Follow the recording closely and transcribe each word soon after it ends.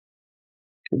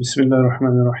بسم الله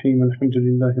الرحمن الرحيم الحمد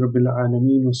لله رب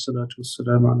العالمين والصلاة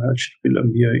والسلام على أشرف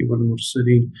الأنبياء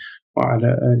والمرسلين وعلى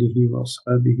آله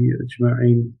وأصحابه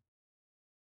أجمعين.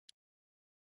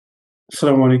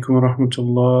 Assalamu alaikum wa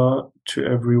rahmatullah to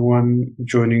everyone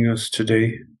joining us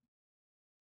today.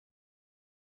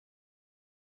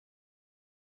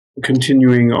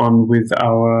 Continuing on with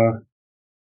our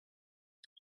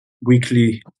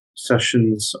weekly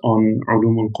sessions on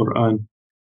Ulum al-Qur'an.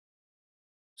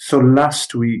 So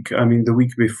last week, the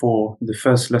week before, the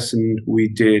first lesson we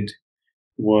did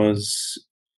was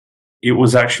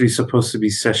actually supposed to be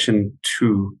session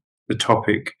 2, the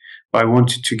topic, but I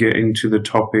wanted to get into the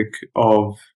topic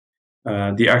of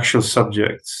the actual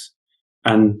subjects.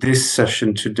 And this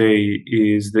session today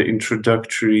is the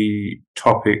introductory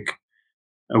topic,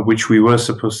 which we were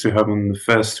supposed to have on the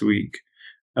first week,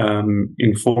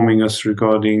 informing us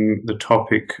regarding the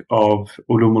topic of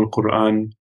Ulum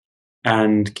al-Qur'an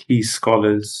and key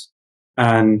scholars,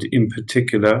 and in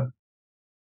particular,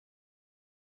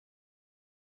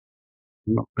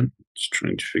 just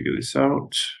trying to figure this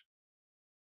out.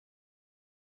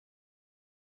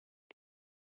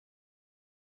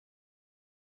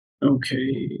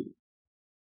 Okay.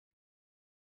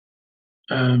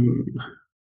 One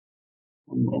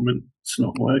moment, it's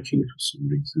not working for some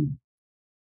reason.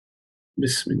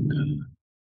 Bismillah.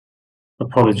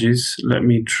 Apologies, let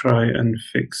me try and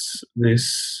fix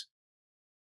this.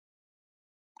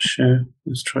 Share,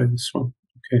 let's try this one.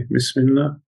 Okay,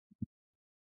 Bismillah.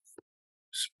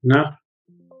 Bismillah.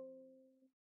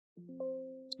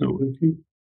 It's not working.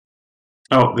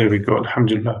 Oh, there we go,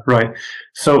 Alhamdulillah. Right,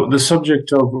 so the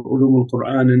subject of Ulum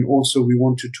al-Qur'an, and also we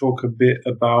want to talk a bit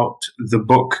about the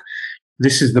book.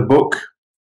 This is the book.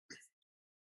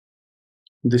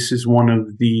 This is one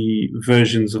of the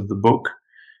versions of the book,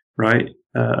 right?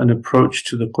 An approach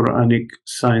to the Quranic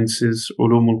sciences,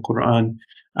 Ulum al-Qur'an,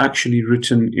 actually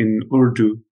written in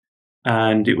Urdu,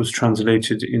 and it was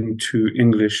translated into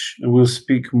English. And we'll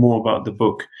speak more about the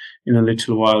book in a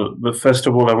little while. But first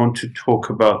of all, I want to talk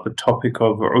about the topic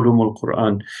of Ulum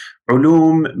al-Qur'an.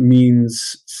 Ulum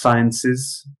means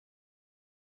sciences,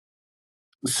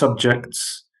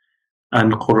 subjects,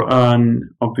 and Qur'an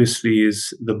obviously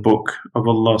is the book of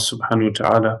Allah subhanahu wa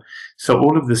ta'ala. So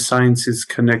all of the sciences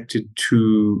connected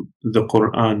to the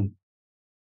Qur'an.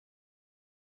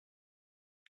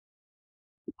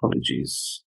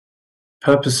 Apologies.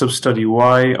 Purpose of study.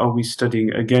 Why are we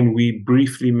studying? Again, we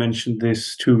briefly mentioned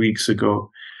this 2 weeks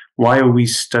ago. Why are we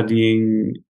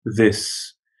studying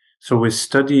this? So we're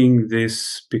studying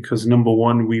this because, number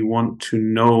one, we want to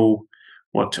know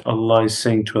what Allah is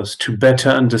saying to us, to better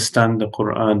understand the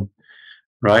Qur'an,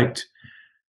 right?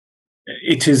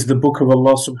 It is the book of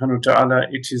Allah subhanahu wa ta'ala.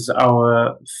 It is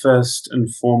our first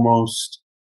and foremost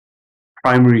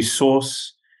primary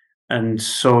source. And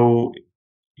so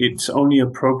it's only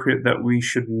appropriate that we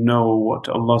should know what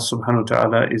Allah subhanahu wa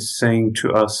ta'ala is saying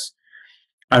to us.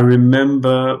 I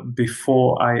remember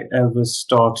before I ever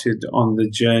started on the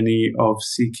journey of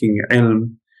seeking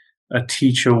ilm, a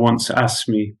teacher once asked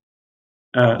me,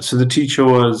 so the teacher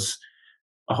was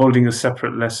holding a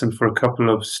separate lesson for a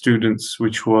couple of students,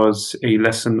 which was a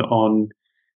lesson on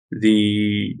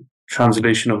the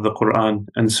translation of the Qur'an.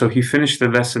 And so he finished the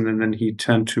lesson and then he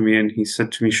turned to me and he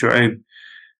said to me, Shoiab,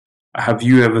 have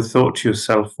you ever thought to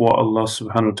yourself what Allah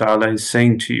subhanahu wa ta'ala is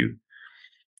saying to you?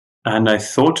 And I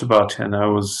thought about it and I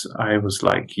was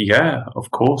like, yeah,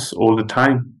 of course, all the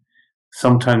time.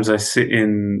 Sometimes I sit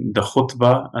in the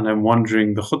khutbah and I'm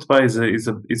wondering, the khutbah is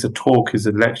a talk, is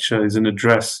a lecture, is an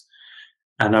address.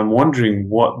 And I'm wondering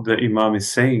what the Imam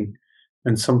is saying.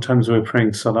 And sometimes we're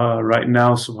praying salah. Right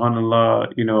now,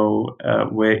 subhanAllah,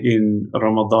 we're in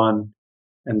Ramadan.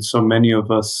 And so many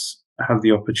of us have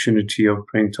the opportunity of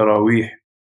praying Taraweeh.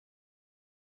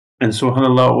 And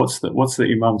subhanAllah, what's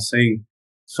the Imam saying?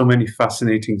 So many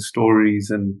fascinating stories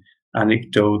and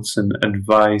anecdotes and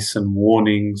advice and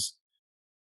warnings.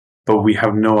 But we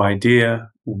have no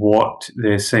idea what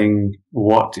they're saying,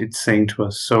 what it's saying to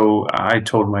us. So I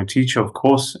told my teacher, of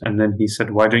course, and then he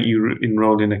said, why don't you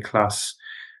enroll in a class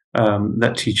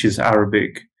that teaches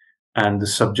Arabic and the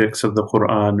subjects of the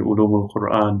Quran, Ulum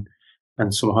al-Quran.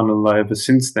 And subhanAllah, ever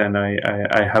since then, I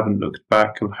haven't looked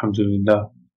back,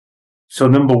 alhamdulillah. So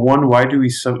number one, why do we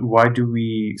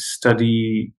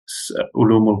study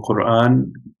Ulum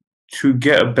al-Quran? To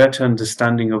get a better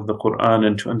understanding of the Quran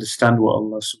and to understand what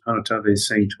Allah subhanahu wa ta'ala is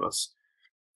saying to us.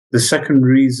 The second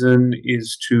reason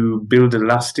is to build a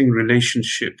lasting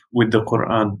relationship with the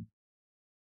Quran.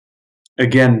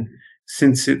 Again,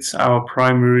 since it's our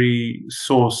primary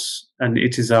source and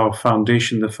it is our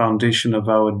foundation, the foundation of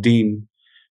our deen,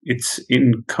 it's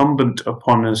incumbent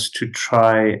upon us to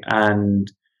try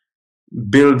and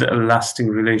build a lasting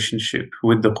relationship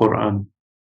with the Qur'an.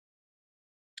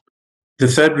 The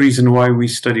third reason why we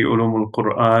study Ulum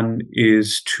al-Qur'an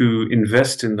is to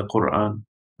invest in the Qur'an,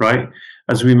 right?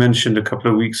 As we mentioned a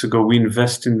couple of weeks ago, we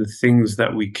invest in the things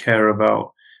that we care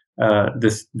about,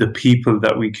 the people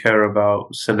that we care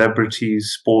about,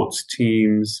 celebrities, sports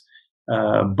teams,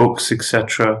 books,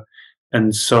 etc.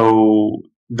 And so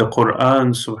the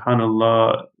Qur'an,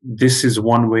 subhanallah, this is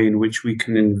one way in which we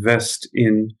can invest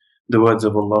in the words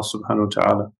of Allah subhanahu wa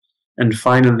ta'ala. And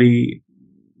finally,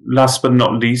 last but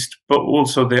not least, but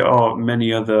also there are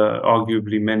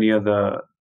arguably many other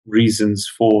reasons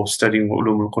for studying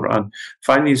Ulum al-Qur'an.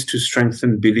 Finally, is to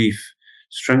strengthen belief,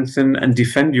 strengthen and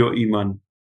defend your iman,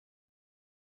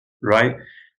 right?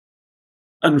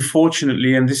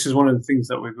 Unfortunately, and this is one of the things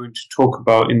that we're going to talk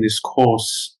about in this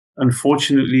course,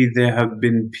 unfortunately, there have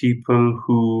been people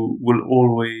who will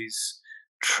always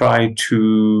try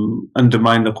to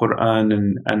undermine the Qur'an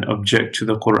and object to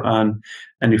the Qur'an.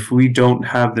 And if we don't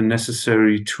have the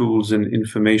necessary tools and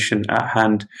information at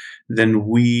hand, then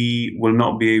we will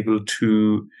not be able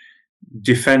to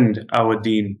defend our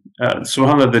deen.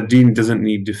 SubhanAllah, the deen doesn't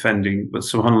need defending, but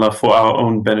SubhanAllah, for our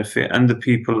own benefit and the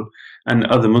people and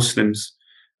other Muslims.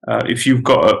 If you've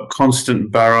got a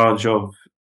constant barrage of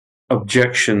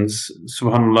objections,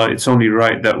 SubhanAllah, it's only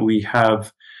right that we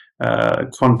have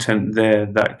content there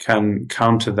that can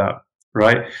counter that,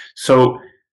 right? So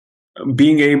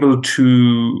being able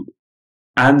to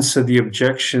answer the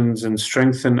objections and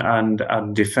strengthen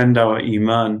and defend our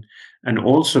iman, and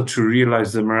also to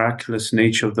realize the miraculous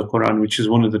nature of the Quran, which is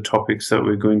one of the topics that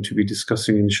we're going to be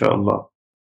discussing, inshallah.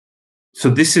 So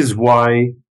this is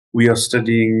why we are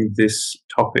studying this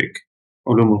topic,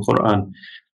 Ulum al-Quran.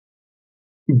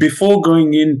 Before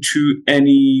going into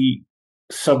any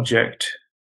subject,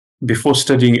 before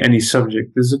studying any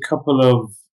subject, there's a couple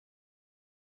of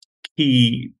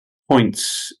key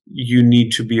points you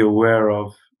need to be aware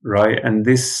of, right? And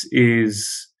this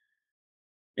is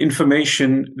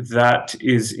information that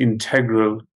is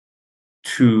integral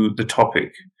to the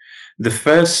topic. The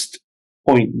first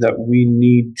point that we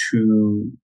need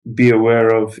to be aware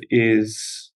of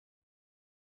is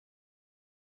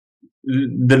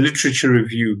the literature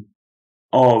review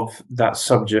of that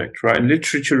subject, right?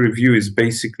 Literature review is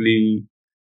basically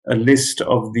a list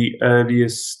of the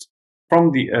earliest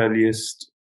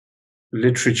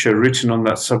literature written on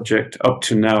that subject up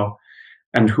to now,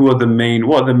 and what are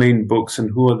the main books,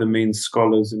 and who are the main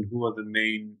scholars, and who are the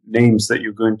main names that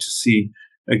you're going to see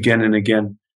again and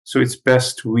again. So it's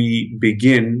best we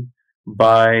begin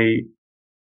by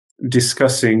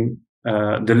discussing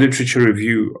the literature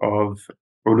review of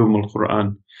Ulum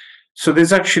al-Quran. So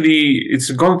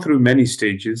it's gone through many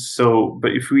stages.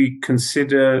 But if we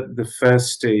consider the first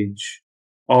stage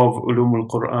of Ulum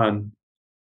al-Quran,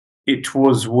 it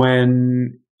was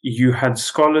when you had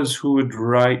scholars who would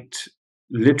write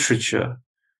literature,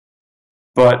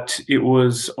 but it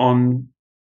was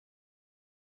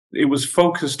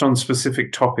focused on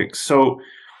specific topics. So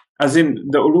as in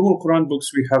the Ulum al-Quran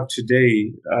books we have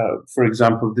today, for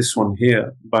example, this one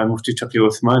here by Mufti Taqi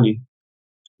Usmani,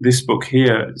 this book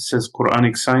here says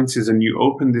Quranic sciences, and you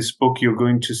open this book, you're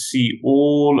going to see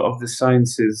all of the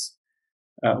sciences,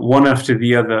 one after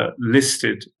the other,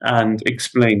 listed and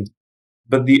explained.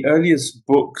 But the earliest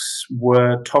books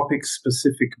were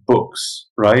topic-specific books,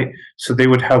 right? So they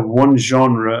would have one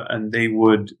genre and they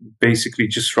would basically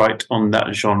just write on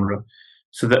that genre.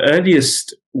 So the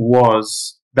earliest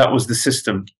that was the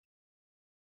system.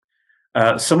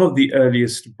 Some of the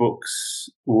earliest books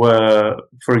were,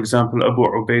 for example, Abu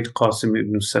Ubaid Qasim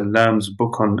ibn Salam's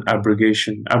book on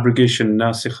abrogation. Abrogation,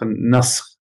 nasikh and naskh,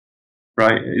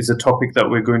 right, is a topic that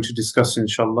we're going to discuss,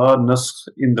 inshallah. Naskh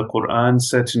in the Quran,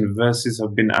 certain verses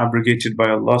have been abrogated by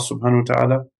Allah subhanahu wa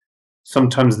ta'ala.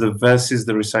 Sometimes the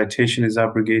recitation is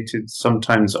abrogated.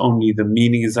 Sometimes only the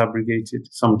meaning is abrogated.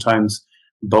 Sometimes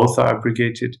both are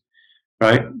abrogated,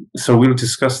 right? So we'll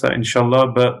discuss that,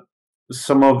 inshallah. But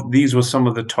these were some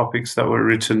of the topics that were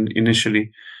written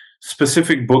initially,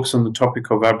 specific books on the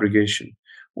topic of abrogation.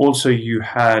 Also, you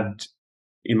had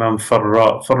Imam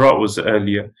Farra. Farra was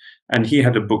earlier, and he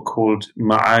had a book called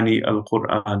Ma'ani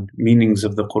al-Qur'an, Meanings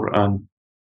of the Qur'an.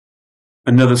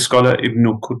 Another scholar,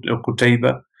 Ibn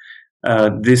Qutayba,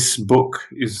 his book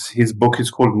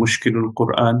is called Mushkilul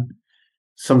Qur'an.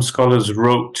 Some scholars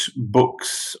wrote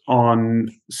books on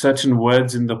certain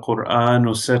words in the Qur'an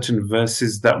or certain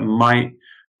verses that might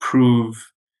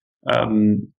prove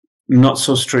not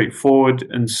so straightforward,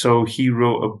 and so he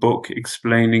wrote a book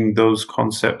explaining those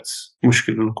concepts,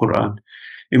 Mushkilul Qur'an.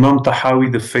 Imam Tahawi,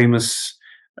 the famous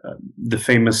the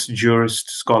famous jurist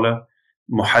scholar,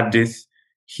 muhaddith.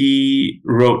 He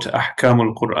wrote Ahkam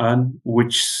al-Qur'an,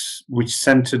 which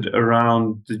centered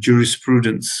around the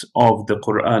jurisprudence of the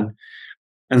Qur'an.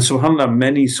 And subhanAllah,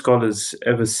 many scholars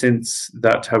ever since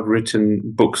that have written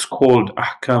books called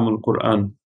Ahkam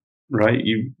al-Qur'an, right?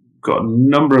 You've got a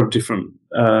number of different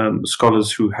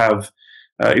scholars who have,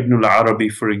 Ibn al-Arabi,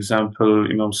 for example,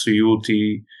 Imam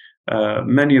Suyuti,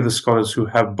 many of the scholars who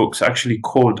have books actually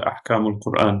called Ahkam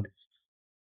al-Qur'an.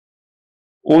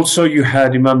 Also, you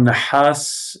had Imam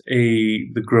Nahas,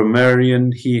 the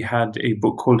grammarian. He had a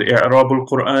book called I'rāb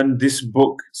al-Qur'an. This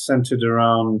book centered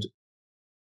around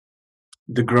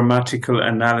the grammatical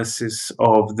analysis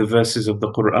of the verses of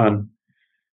the Qur'an,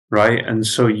 right? And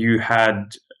so you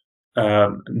had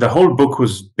the whole book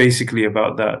was basically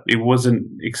about that. It wasn't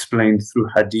explained through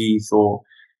hadith or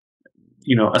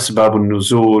asbab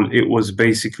al-nuzul. It was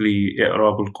basically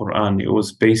I'rāb al-Qur'an. It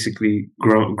was basically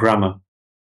grammar.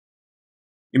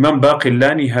 Imam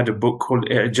Baqillani had a book called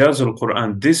I'jaz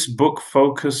al-Qur'an. This book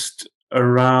focused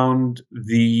around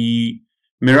the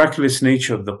miraculous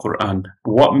nature of the Qur'an.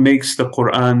 What makes the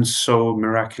Qur'an so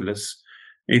miraculous?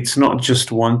 It's not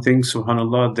just one thing,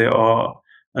 subhanAllah. There are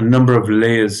a number of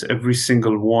layers. Every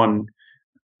single one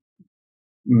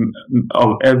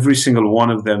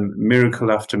of them, miracle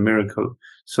after miracle.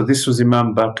 So this was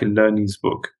Imam Baqillani's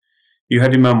book. You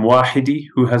had Imam Wahidi,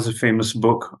 who has a famous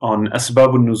book on Asbab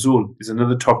al-Nuzul. Is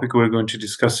another topic we're going to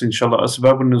discuss, inshallah.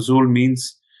 Asbab al-Nuzul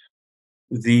means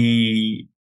the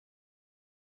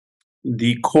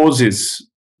causes.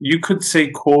 You could say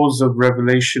cause of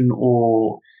revelation,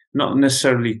 or not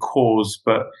necessarily cause,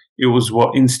 but it was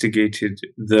what instigated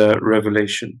the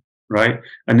revelation, right?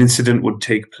 An incident would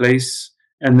take place,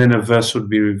 and then a verse would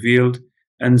be revealed.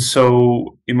 And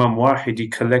so Imam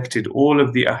Wahidi collected all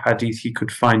of the ahadith he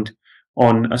could find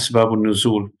on Asbab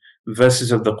al-Nuzul,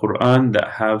 verses of the Qur'an that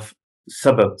have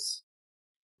sababs.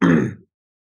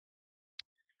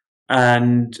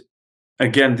 And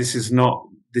again, this is not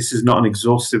an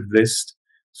exhaustive list.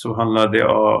 SubhanAllah, there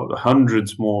are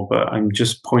hundreds more, but I'm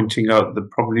just pointing out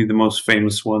probably the most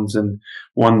famous ones and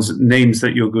names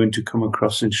that you're going to come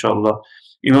across, inshallah.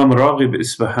 Imam Raghib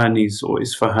Isfahani's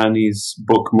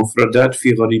book, Mufradat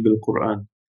fi Gharib al-Qur'an.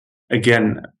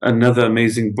 Again, another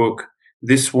amazing book.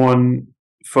 This one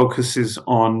focuses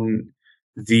on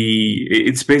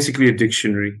it's basically a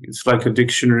dictionary. It's like a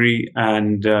dictionary,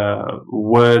 and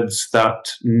words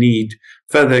that need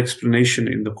further explanation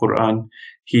in the Qur'an.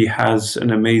 He has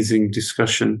an amazing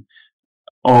discussion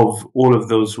of all of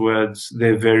those words,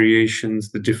 their variations,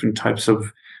 the different types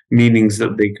of meanings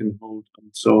that they can hold,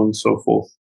 and so on and so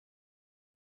forth.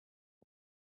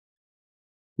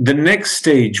 The next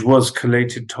stage was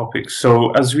collated topics.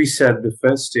 So as we said, the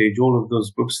first stage, all of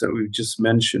those books that we've just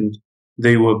mentioned,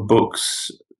 they were books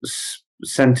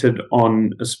centered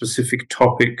on a specific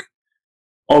topic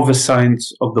of a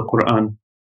science of the Qur'an.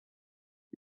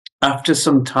 After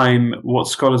some time, what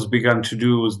scholars began to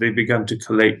do was they began to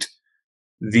collate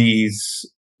these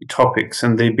topics,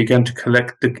 and they began to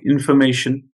collect the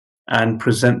information and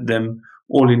present them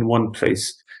all in one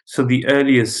place. So the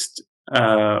earliest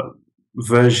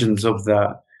versions of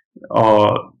that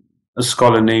are a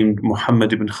scholar named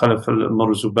Muhammad ibn Khalaf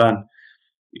al-Marzuban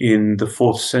in the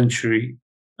 4th century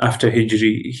after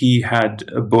Hijri. He had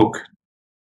a book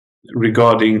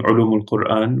regarding Ulum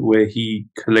al-Qur'an where he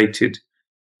collated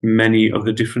many of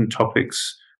the different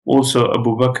topics. Also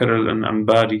Abu Bakr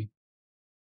al-Anbari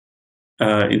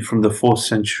from the 4th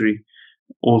century,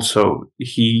 also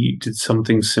he did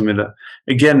something similar.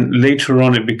 Again, later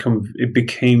on it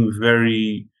became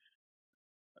very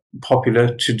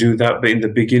popular to do that, but in the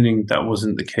beginning that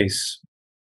wasn't the case.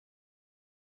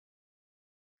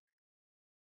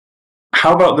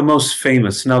 How about the most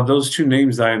famous? Now, those two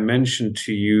names that I mentioned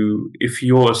to you, if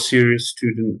you're a serious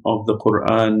student of the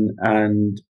Qur'an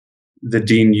and the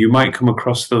Deen, you might come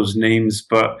across those names,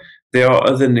 but there are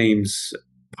other names,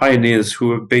 pioneers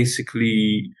who have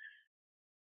basically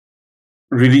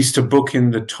released a book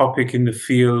in the topic in the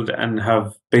field and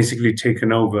have basically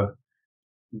taken over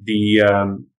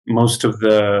the most of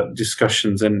the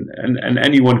discussions, and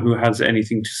anyone who has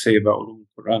anything to say about Ulum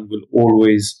al-Qur'an will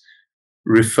always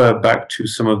refer back to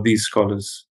some of these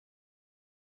scholars.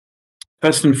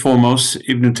 First and foremost,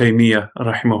 Ibn Taymiyyah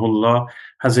rahimahullah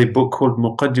has a book called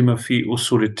Muqaddimah fi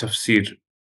Usul al-Tafsir,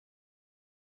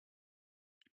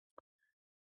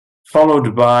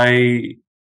 followed by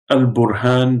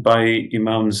Al-Burhan by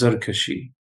Imam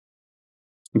Zarkashi.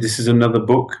 This is another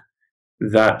book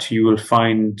that you will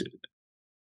find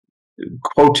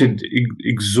quoted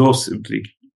exhaustively.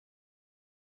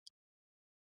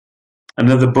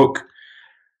 Another book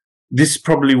This is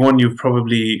probably one you've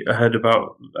probably heard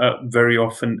about very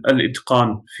often.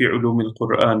 Al-Itqan fi Ulum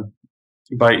al-Qur'an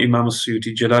by Imam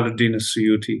al-Suyuti, Jalaluddin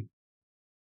al-Suyuti.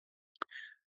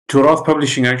 Turath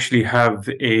Publishing actually have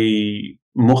a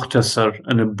mukhtasar,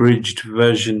 an abridged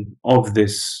version of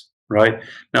this, right?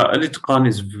 Now, Al-Itqan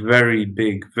is very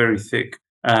big, very thick,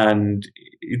 and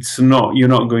you're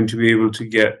not going to be able to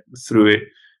get through it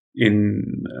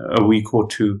in a week or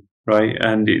two, right?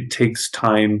 And it takes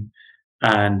time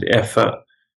and effort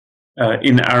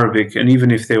in Arabic. And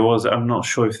even if there was, I'm not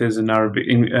sure if there's an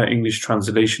English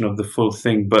translation of the full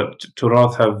thing, but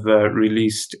Turath have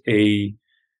released an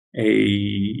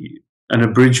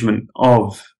abridgment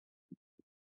of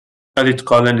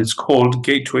Al-Itqan, and it's called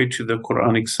Gateway to the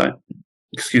Quranic Science.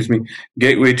 Excuse me,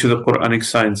 Gateway to the Quranic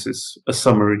Sciences, a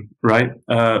summary, right?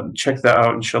 Check that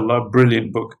out, inshallah.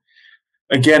 Brilliant book.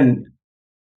 Again,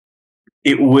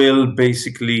 it will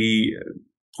basically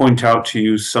point out to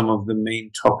you some of the main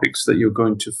topics that you're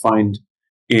going to find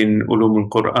in Ulum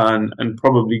al-Qur'an, and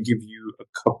probably give you a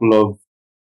couple of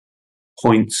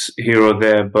points here or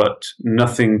there, but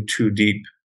nothing too deep.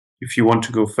 If you want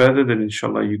to go further, then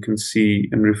inshallah you can see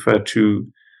and refer to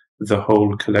the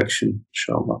whole collection,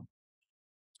 inshallah.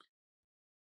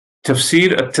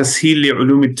 Tafsir at-Tasheel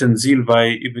li-Ulum al-Tanzil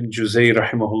by Ibn Juzay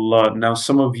rahimahullah. Now,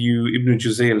 some of you, Ibn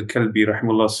Juzay al-Kalbi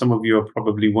rahimahullah, some of you are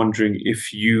probably wondering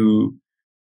if you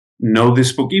know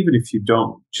this book. Even if you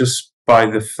don't, just by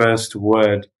the first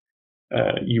word,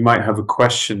 you might have a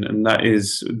question, and that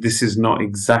is, this is not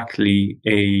exactly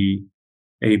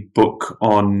a book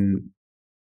on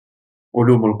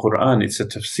Ulum al-Qur'an, it's a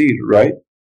tafsir, right?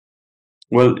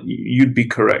 Well, you'd be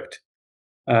correct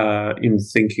in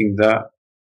thinking that,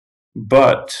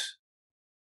 but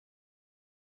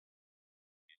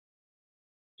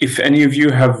if any of you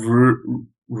have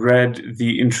read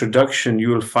the introduction, you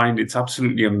will find it's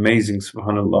absolutely amazing,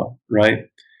 subhanallah, right?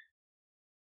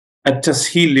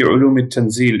 At-Tasheel li-Ulum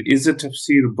al-Tanzil is a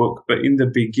tafsir book, but in the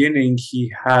beginning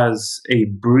he has a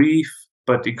brief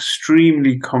but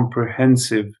extremely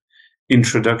comprehensive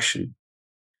introduction.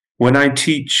 When I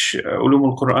teach Ulum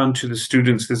al-Qur'an to the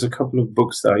students, there's a couple of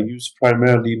books that I use,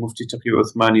 primarily Mufti Taqi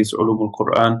Usmani's Ulum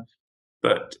al-Qur'an,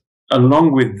 but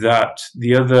along with that,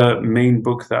 the other main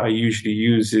book that I usually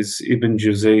use is Ibn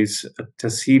Juzay's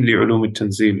Tasheel li Ulum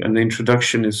al-Tanzil, and the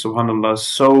introduction is, subhanallah,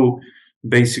 so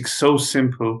basic, so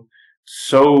simple,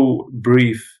 so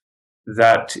brief,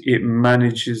 that it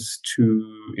manages to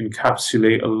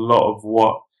encapsulate a lot of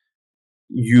what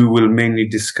you will mainly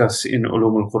discuss in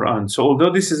Ulum al-Qur'an. So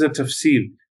although this is a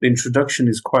tafsir, the introduction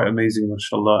is quite amazing,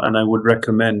 mashallah, and I would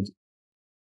recommend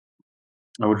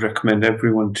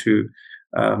everyone to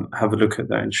have a look at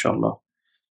that, inshallah.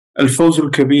 Al-Fawz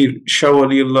al-Kabir, Shah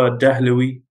Waliullah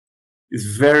Dahlawi, is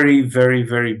very, very,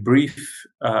 very brief,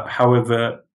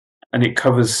 however, and it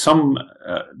covers some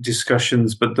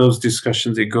discussions, but those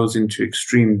discussions, it goes into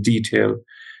extreme detail.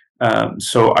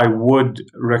 So I would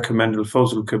recommend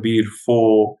Al-Fawz al-Kabir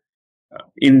for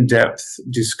in-depth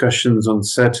discussions on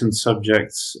certain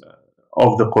subjects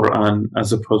of the Quran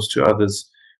as opposed to others.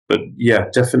 But yeah,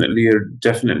 definitely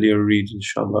a read,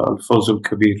 inshallah, Al-Fawz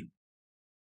al-Kabir.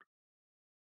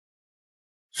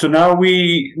 So now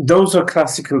those are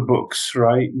classical books,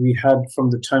 right? We had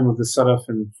from the time of the Salaf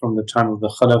and from the time of the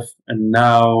Khalaf, and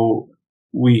now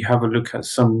we have a look at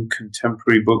some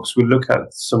contemporary books. We'll look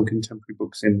at some contemporary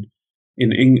books in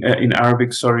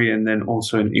Arabic, and then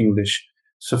also in English.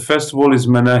 So first of all is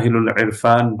Manahil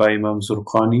al-Irfan by Imam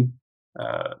Zurqani,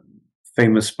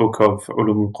 famous book of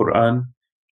Ulum al-Qur'an.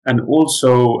 And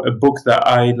also a book that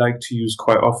I like to use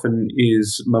quite often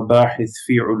is Mabahith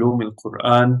fi Ulum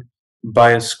al-Qur'an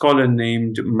by a scholar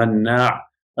named Manna'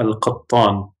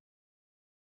 al-Qattan,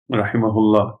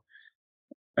 rahimahullah.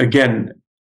 Again,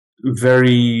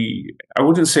 I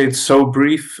wouldn't say it's so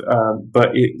brief, but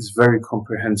it's very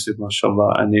comprehensive,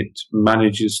 mashallah, and it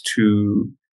manages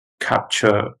to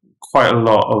capture quite a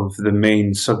lot of the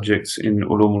main subjects in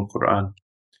Ulum al-Qur'an.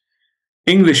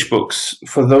 English books,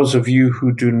 for those of you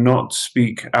who do not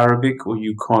speak Arabic or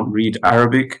you can't read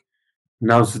Arabic,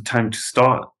 now's the time to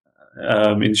start,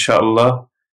 inshallah.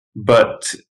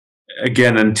 But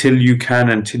again, until you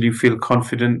feel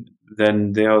confident,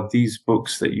 then there are these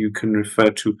books that you can refer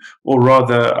to, or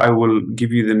rather I will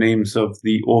give you the names of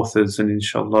the authors, and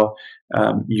inshallah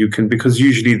you can, because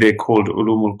usually they're called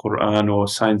Ulum al-Qur'an or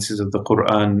Sciences of the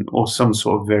Qur'an or some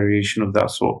sort of variation of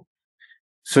that sort.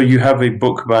 So you have a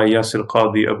book by Yasir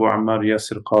Qadi, Abu Ammar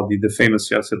Yasir Qadi, the famous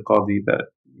Yasir Qadi that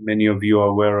many of you are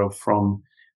aware of from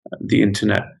the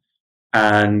internet.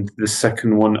 And the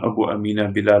second one, Abu Amina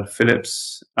Bilal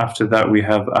Phillips. After that, we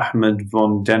have Ahmed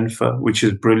von Denfer, which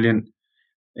is brilliant.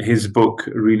 his book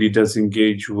really does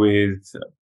engage with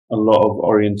a lot of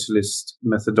orientalist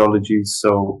methodologies.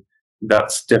 So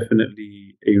that's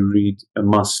definitely a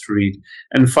must read.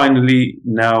 And finally,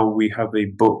 now we have a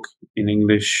book in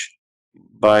English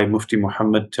by Mufti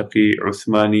Taqi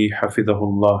Usmani,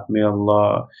 Hafidhahullah. May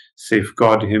Allah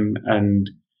safeguard him, and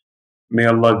may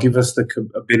Allah give us the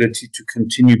ability to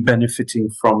continue benefiting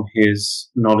from his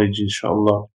knowledge,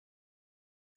 inshallah.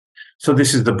 So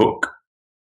this is the book,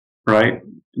 right?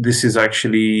 This is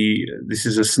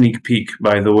a sneak peek,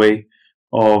 by the way,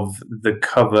 of the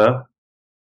cover.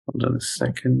 Hold on a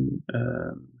second.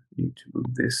 I need to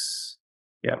move this.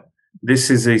 Yeah. This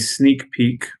is a sneak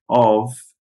peek of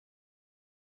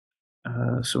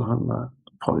subhanallah.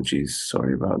 Apologies,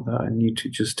 sorry about that. I need to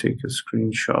just take a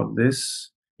screenshot of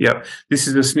this. Yeah, this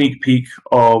is a sneak peek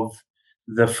of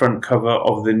the front cover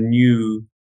of the new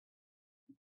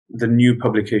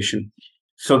publication.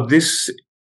 So this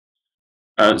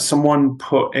someone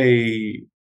put a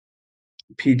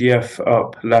PDF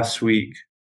up last week,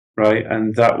 right?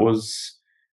 And that was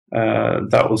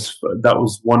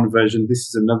one version. This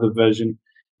is another version.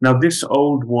 Now, this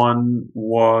old one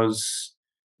was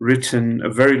written a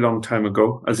very long time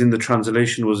ago, as in the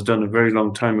translation was done a very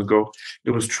long time ago.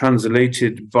 It was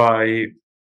translated by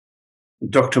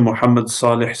Dr. Muhammad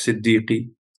Saleh Siddiqui,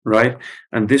 right?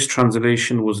 And this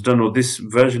translation was done, or this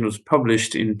version was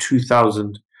published in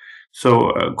 2000,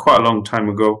 so quite a long time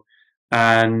ago.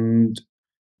 And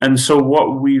so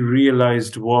what we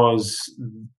realized was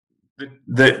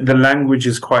the language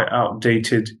is quite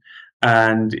outdated,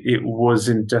 and it was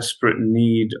in desperate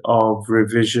need of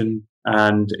revision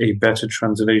and a better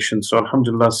translation. So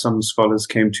alhamdulillah, some scholars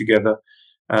came together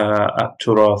at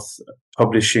Turath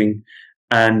Publishing,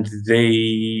 and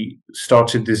they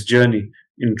started this journey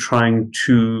in trying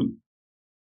to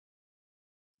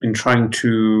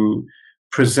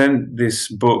present this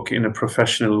book in a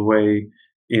professional way,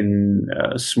 in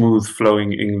smooth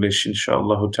flowing English,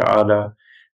 inshallah ta'ala,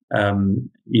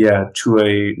 to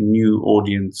a new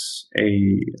audience,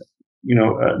 a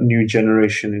new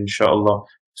generation, inshallah.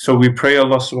 So we pray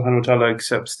Allah subhanahu wa ta'ala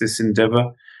accepts this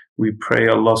endeavor. We pray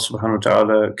Allah subhanahu wa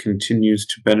ta'ala continues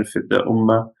to benefit the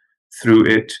ummah through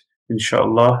it,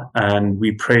 inshallah. And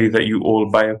we pray that you all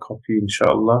buy a copy,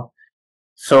 inshallah.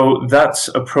 So that's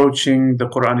approaching the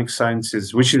Quranic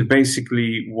sciences, which is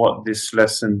basically what this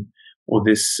lesson or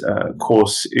this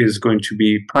course is going to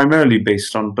be primarily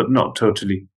based on, but not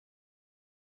totally.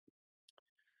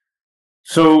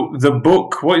 So the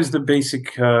book, what is the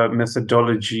basic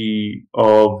methodology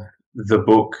of the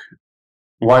book?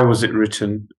 Why was it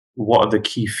written? What are the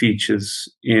key features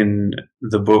in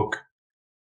the book?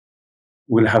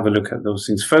 We'll have a look at those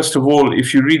things. First of all,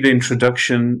 if you read the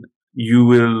introduction, you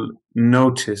will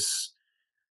notice,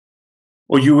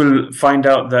 or you will find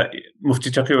out, that Mufti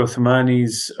Taqi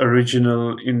Usmani's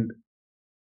original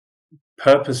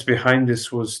purpose behind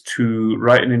this was to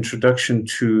write an introduction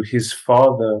to his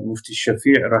father, Mufti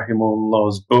Shafi'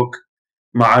 rahimahullah's book,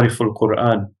 Ma'arif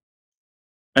al-Qur'an.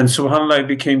 And subhanAllah, it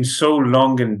became so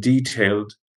long and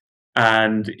detailed,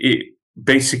 and it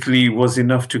basically was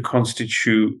enough to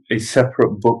constitute a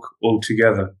separate book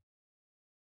altogether.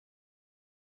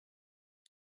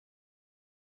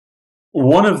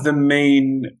 One of the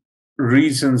main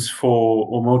reasons for,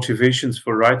 or motivations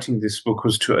for, writing this book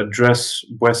was to address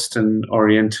Western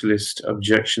Orientalist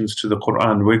objections to the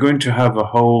Qur'an. We're going to have a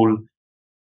whole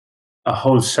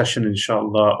session,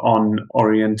 inshallah, on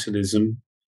Orientalism.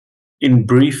 In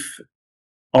brief,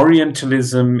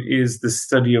 Orientalism is the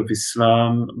study of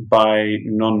Islam by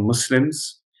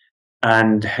non-Muslims,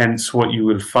 and hence what you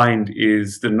will find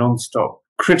is the non-stop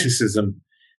criticism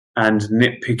and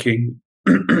nitpicking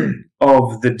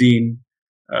of the deen,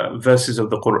 verses of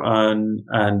the Qur'an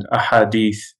and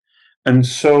ahadith. And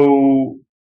so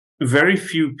very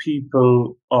few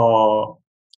people are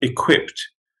equipped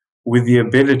with the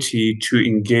ability to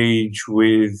engage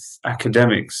with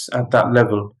academics at that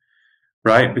level,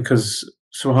 right? Because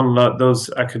subhanAllah, those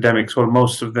academics, well,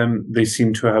 most of them, they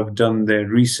seem to have done their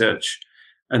research,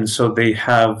 and so they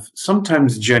have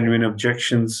sometimes genuine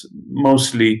objections,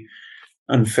 mostly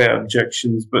unfair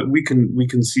objections, but we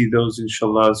can see those,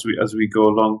 inshallah, as we go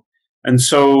along. And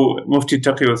so Mufti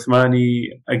Taqi Usmani,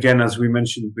 again, as we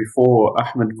mentioned before,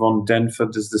 Ahmed von Denfer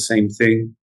does the same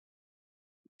thing.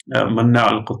 Manna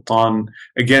al-Qattan,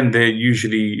 again, they're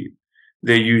usually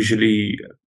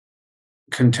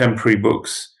contemporary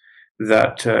books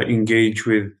that engage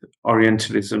with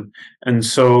Orientalism. And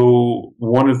so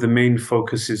one of the main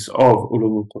focuses of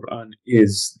Ulum al-Qur'an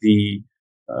is the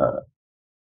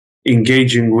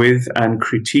engaging with and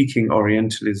critiquing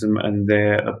Orientalism and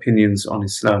their opinions on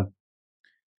Islam.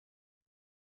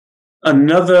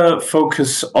 Another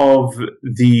focus of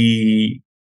the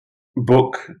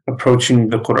book, Approaching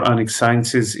the Quranic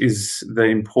Sciences, is the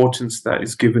importance that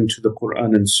is given to the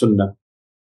Quran and Sunnah.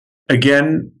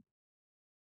 Again,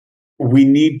 we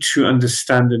need to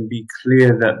understand and be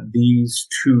clear that these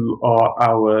two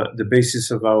are the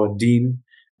basis of our deen,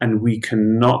 and we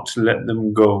cannot let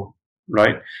them go,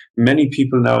 right? Many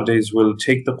people nowadays will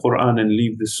take the Quran and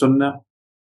leave the Sunnah.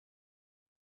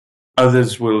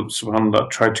 Others will, subhanAllah,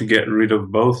 try to get rid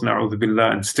of both, na'udhu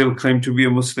billah, and still claim to be a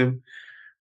Muslim,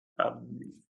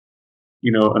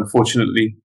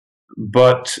 unfortunately.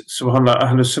 But subhanAllah,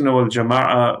 Ahlul Sunnah wal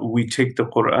Jama'ah, we take the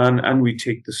Quran and we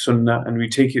take the Sunnah, and we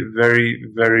take it very,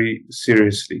 very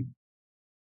seriously.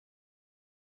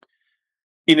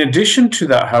 In addition to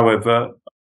that, however,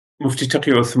 Mufti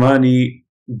Taqi Usmani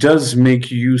does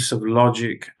make use of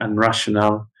logic and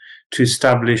rationale to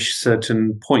establish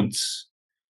certain points.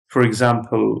 For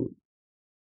example,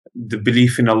 the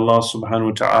belief in Allah subhanahu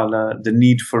wa ta'ala, the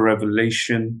need for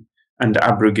revelation and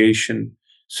abrogation.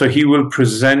 So he will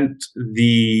present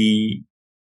the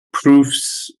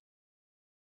proofs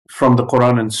from the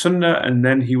Quran and Sunnah, and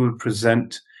then he will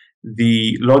present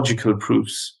the logical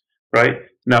proofs, right?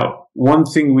 Now, one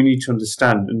thing we need to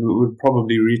understand, and we will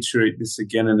probably reiterate this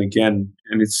again and again,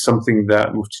 and it's something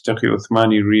that Mufti Taqi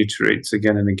Usmani reiterates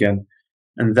again and again,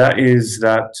 and that is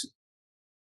that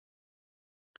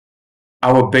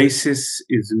our basis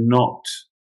is not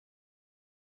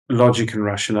logic and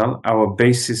rationale. Our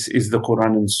basis is the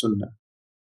Quran and Sunnah,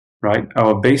 right?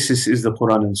 Our basis is the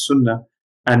Quran and Sunnah,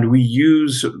 and we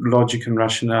use logic and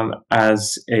rationale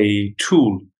as a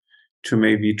tool to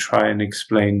maybe try and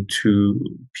explain to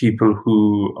people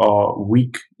who are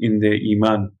weak in their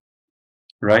iman,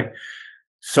 right?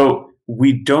 So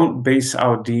we don't base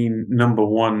our deen, number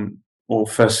one, or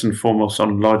first and foremost,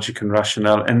 on logic and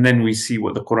rationale, and then we see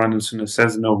what the Quran and Sunnah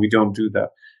says. No, we don't do that.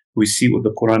 We see what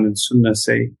the Quran and Sunnah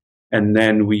say, and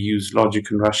then we use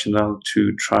logic and rationale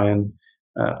to try and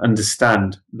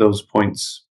understand those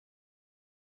points.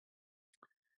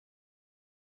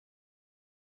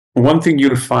 One thing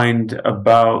you'll find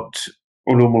about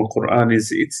Ulum al-Qur'an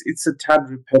is it's a tad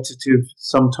repetitive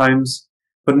sometimes,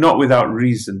 but not without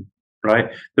reason, right?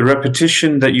 The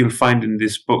repetition that you'll find in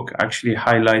this book actually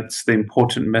highlights the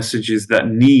important messages that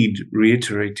need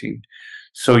reiterating.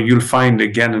 So you'll find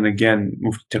again and again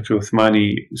Mufti Taqi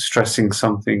Usmani stressing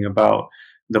something about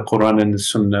the Quran and the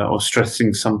Sunnah, or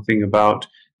stressing something about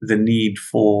the need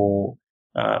for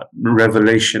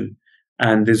revelation.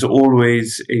 And there's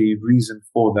always a reason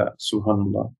for that,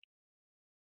 subhanAllah.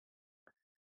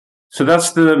 So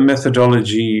that's the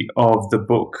methodology of the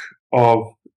book of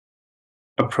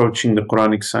Approaching the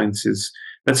Quranic Sciences.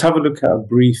 Let's have a look at a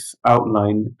brief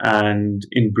outline and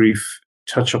in brief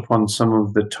touch upon some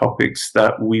of the topics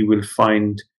that we will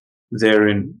find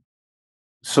therein.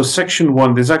 So section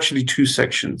 1, there's actually 2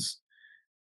 sections,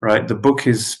 right? The book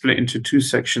is split into 2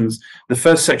 sections. The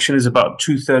first section is about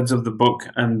 2/3 of the book,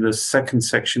 and the second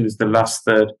section is the last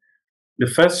third. The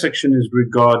first section is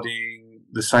regarding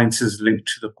the sciences linked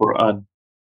to the Quran,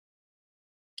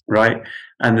 right?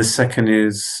 And the second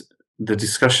is the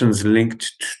discussions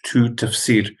linked to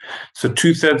tafsir. So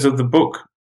 2/3 of the book,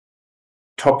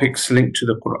 topics linked to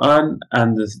the Quran,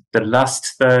 and the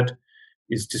last third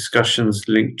is discussions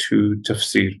linked to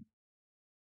tafsir.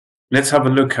 Let's have a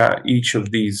look at each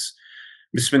of these.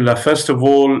 Bismillah. First of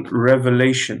all,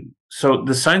 revelation. So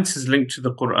the sciences linked to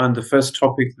the Quran, the first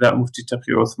topic that Mufti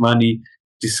Taqi Usmani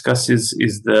discusses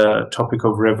is the topic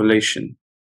of revelation,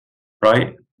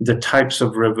 right? The types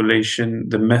of revelation,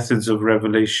 the methods of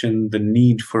revelation, the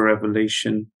need for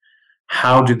revelation,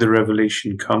 how did the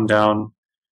revelation come down,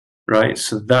 right?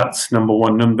 So that's number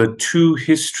 1. Number 2,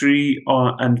 history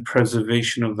and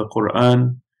preservation of the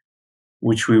Quran,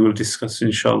 which we will discuss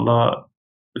inshallah.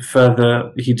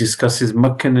 Further, he discusses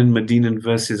Meccan and Medinan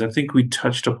verses. I think we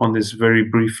touched upon this very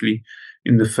briefly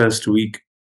in the first week.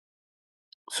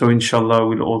 So inshallah,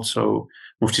 we'll also,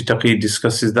 Mufti Taqi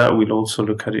discusses that. We'll also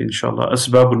look at it inshallah.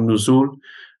 Asbab al-Nuzul,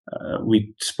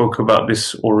 we spoke about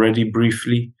this already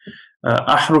briefly.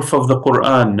 Ahruf of the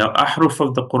Quran. Now, Ahruf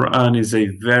of the Quran is a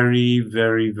very,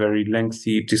 very, very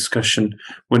lengthy discussion.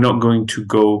 We're not going to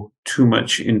go too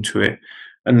much into it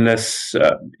unless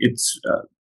it's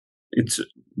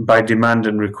by demand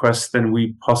and request, then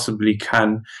we possibly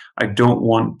can. I don't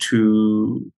want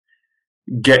to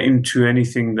get into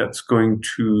anything that's going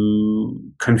to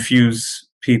confuse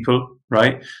people,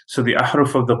 right? So the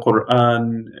ahruf of the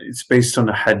Quran, it's based on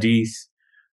a hadith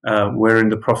wherein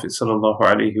the Prophet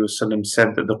ﷺ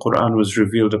said that the Quran was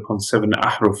revealed upon 7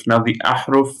 ahruf. Now the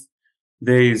ahruf,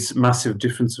 there is massive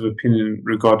difference of opinion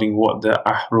regarding what the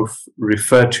ahruf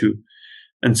refer to.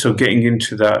 And so getting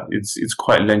into that, it's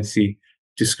quite lengthy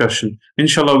discussion.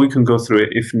 Inshallah, we can go through it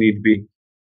if need be.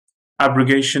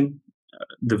 Abrogation,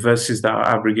 the verses that are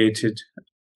abrogated,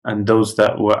 and those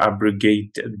that were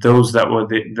abrogated,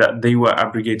 that they were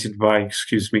abrogated by,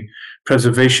 excuse me,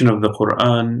 preservation of the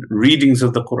Qur'an, readings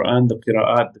of the Qur'an, the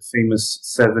qira'at, the famous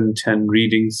 7-10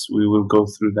 readings. We will go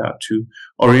through that too.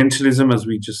 Orientalism, as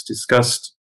we just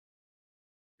discussed.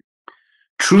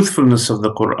 Truthfulness of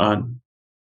the Qur'an.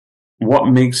 What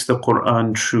makes the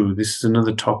Qur'an true? This is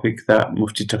another topic that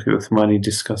Mufti Taqi Usmani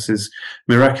discusses.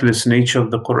 Miraculous nature of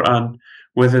the Qur'an,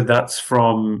 whether that's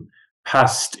from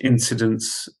past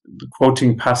incidents,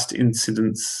 quoting past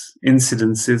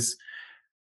incidences,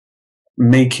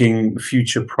 making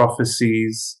future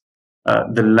prophecies,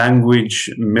 the language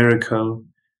miracle,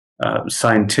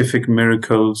 scientific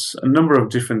miracles, a number of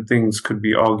different things could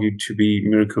be argued to be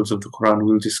miracles of the Quran.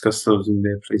 We'll discuss those in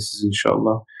their places,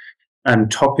 inshallah.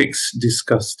 And topics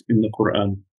discussed in the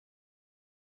Quran,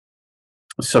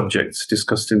 subjects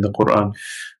discussed in the Quran.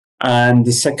 And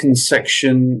the second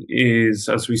section is,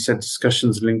 as we said,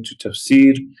 discussions linked to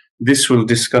tafsir. This will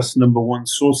discuss, number one,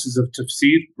 sources of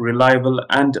tafsir, reliable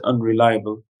and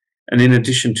unreliable. And in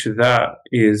addition to that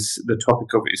is the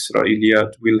topic of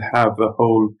Isrā'īliyāt. We'll have a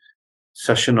whole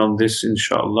session on this,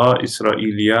 inshallah.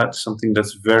 Isrā'īliyāt, something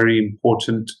that's very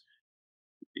important.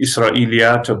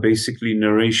 Isrā'īliyāt are basically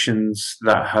narrations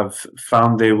that have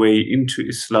found their way into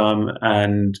Islam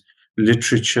and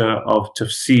literature of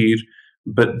tafsir,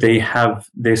 but they have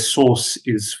their source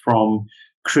is from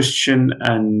Christian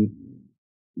and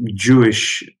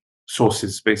Jewish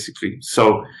sources, basically.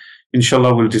 So,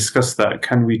 inshallah, we'll discuss that.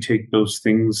 Can we take those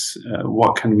things?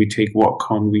 What can we take? What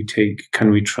can't we take? Can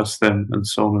we trust them? And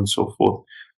so on and so forth.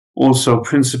 Also,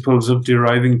 principles of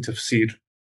deriving tafsir.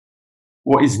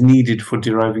 What is needed for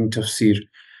deriving tafsir?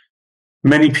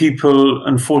 Many people,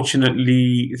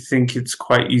 unfortunately, think it's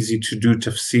quite easy to do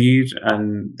tafsir,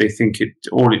 and they think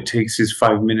all it takes is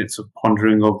 5 minutes of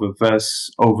pondering over a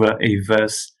verse,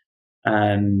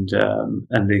 and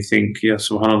they think, yeah,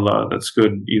 subhanallah, that's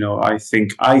good. You know, I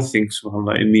think,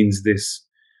 subhanallah, it means this.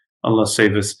 Allah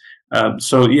save us.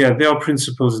 So yeah, there are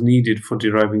principles needed for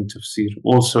deriving tafsir.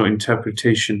 Also,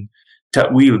 interpretation,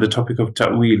 ta'wil, the topic of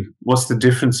ta'wil. What's the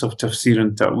difference of tafsir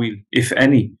and ta'wil, if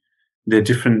any? The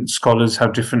different scholars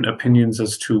have different opinions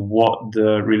as to what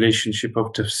the relationship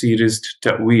of tafsir is to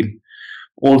ta'wil.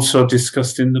 Also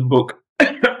discussed in the book,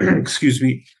 excuse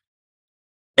me,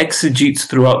 exegetes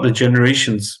throughout the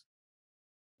generations.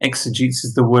 Exegetes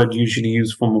is the word usually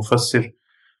used for mufassir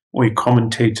or a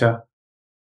commentator.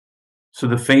 So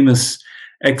the famous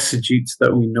exegetes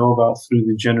that we know about through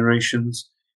the generations,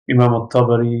 Imam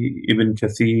al-Tabari, Ibn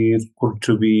Kathir,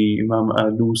 Qurtubi, Imam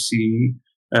Alusi,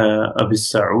 Abi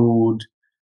Sa'ud,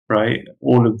 right?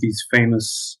 All of these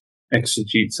famous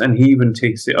exegetes, and he even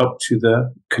takes it up to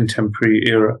the contemporary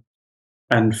era.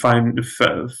 And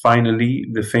finally,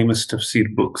 the famous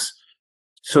tafsir books.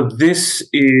 So this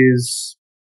is,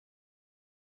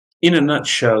 in a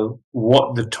nutshell,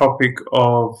 what the topic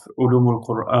of Ulum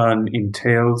al-Qur'an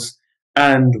entails,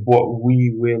 and what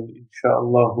we will,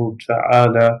 inshaAllah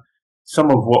ta'ala, some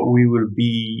of what we will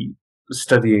be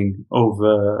studying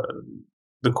over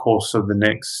the course of the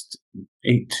next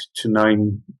 8 to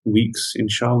 9 weeks,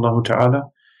 inshallah ta'ala.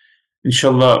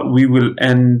 Inshallah, we will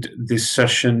end this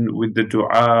session with the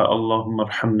dua, Allahumma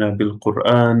arhamna bil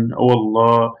Qur'an. O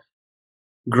Allah,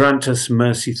 grant us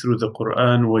mercy through the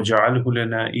Qur'an, waj'alhu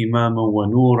lana imama wa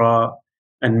nura,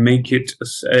 and make it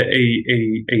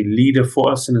a leader for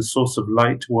us and a source of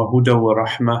light, wa huda wa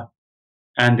rahmah,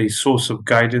 and a source of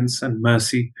guidance and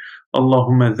mercy.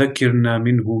 Allahumma dhakirna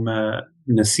minhu ma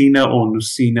nasina or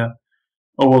nusina.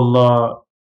 O Allah,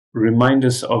 remind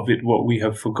us of it what we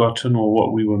have forgotten or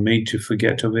what we were made to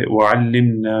forget of it.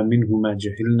 وَعَلِّمْنَا مِنْهُ مَا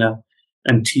جَهِلْنَا,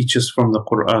 and teach us from the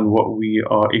Qur'an what we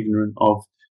are ignorant of.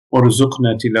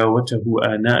 وَرُزُقْنَا تِلَاوَتَهُ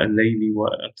آنَاءَ اللَّيْلِ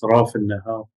وَأَطْرَافَ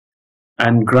النَّهَارِ,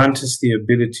 and grant us the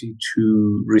ability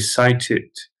to recite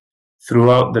it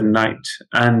throughout the night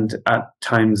and at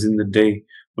times in the day.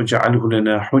 وَجَعَلْهُ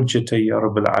لَنَا حُجَّةً يَا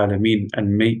رَبَّ الْعَالَمِينَ,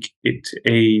 and make it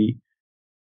a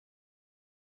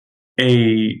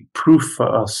proof for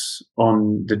us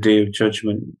on the Day of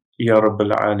Judgment. Ya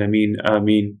Rabbal Alameen,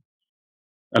 Ameen.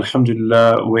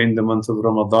 Alhamdulillah, we're in the month of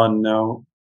Ramadan now,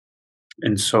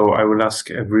 and so I will ask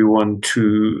everyone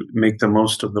to make the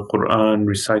most of the Quran,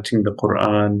 reciting the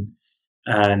Quran,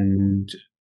 and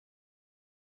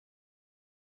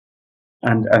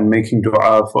making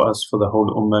dua for us, for the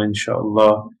whole Ummah,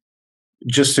 inshallah.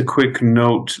 Just a quick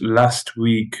note, last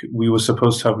week, we were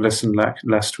supposed to have lesson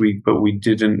last week, but we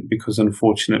didn't, because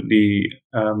unfortunately,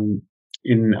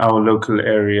 in our local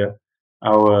area,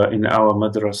 in our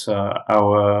madrasa,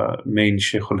 our main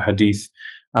Shaykh al-Hadith,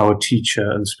 our teacher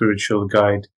and spiritual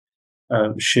guide,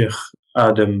 Shaykh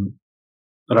Adam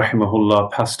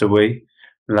rahimahullah, passed away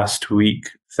last week,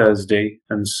 Thursday.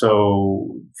 And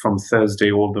so from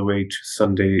Thursday all the way to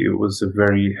Sunday, it was a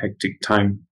very hectic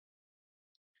time.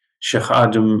 Shaykh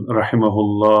Adam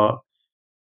rahimahullah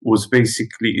was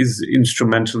basically, is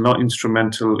instrumental, not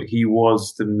instrumental, he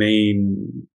was the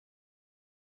main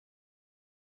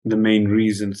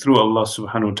reason through Allah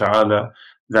subhanahu wa ta'ala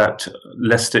that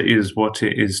Leicester is what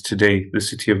it is today, the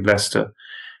city of Leicester.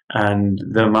 And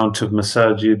the amount of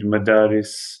masajid,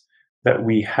 madaris that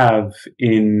we have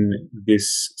in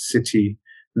this city,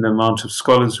 and the amount of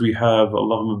scholars we have,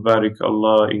 Allahumma barik,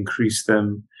 Allah increase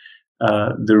them.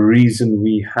 The reason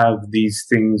we have these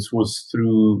things was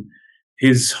through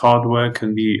his hard work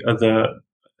and the other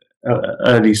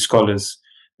early scholars.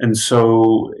 And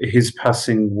so his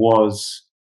passing was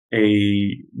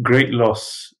a great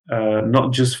loss,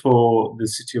 not just for the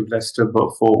city of Leicester,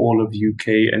 but for all of UK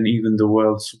and even the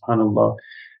world, subhanAllah.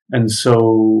 And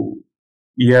so,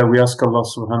 yeah, we ask Allah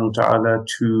subhanahu wa ta'ala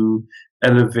to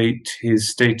elevate his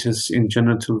status in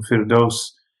Jannatul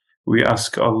Firdaus. We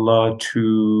ask Allah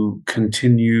to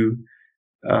continue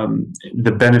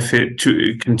the benefit,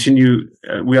 to continue,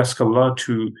 we ask Allah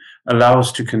to allow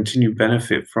us to continue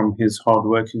benefit from his hard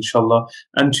work, inshallah,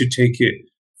 and to take it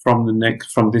from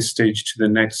this stage to the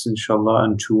next, inshallah,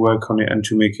 and to work on it and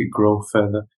to make it grow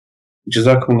further.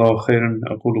 جزاكم الله خيرا.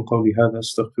 أقول قولي هذا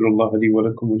أستغفر الله لي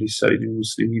ولكم ولسائر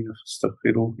المسلمين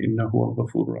فاستغفروه إنه هو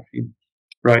الغفور الرحيم.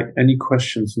 Right, any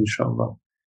questions, inshallah? I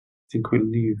think we'll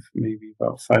leave maybe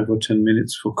about 5 or 10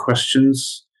 minutes for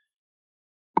questions.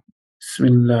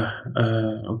 Bismillah.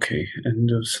 Okay,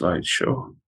 end of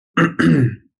slideshow.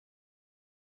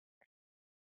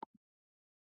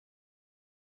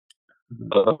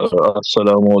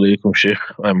 Assalamu alaikum, Shaykh.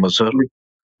 I'm Mazhar.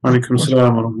 Alaikum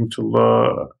assalam wa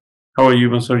rahmatullah. How are you,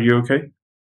 Mazhar? You okay?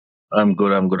 I'm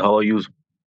good. How are you?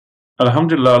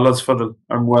 Alhamdulillah, Allah's fadl.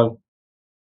 I'm well.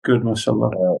 Good,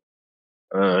 mashallah.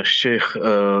 Shaykh,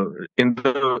 in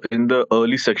the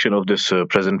early section of this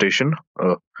presentation,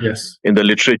 Yes. in the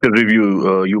literature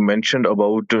review, you mentioned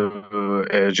about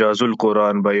Ijazul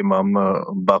Quran by Imam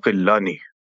Baqillani.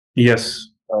 Yes.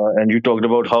 And you talked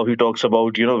about how he talks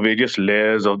about, various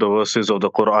layers of the verses of the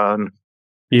Quran,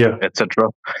 Yeah. etc.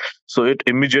 So it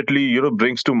immediately,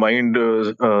 brings to mind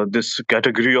this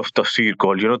category of tafsir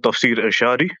called, tafsir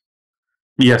Ash'ari.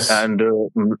 Yes. And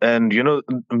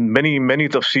many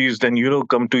tafsirs then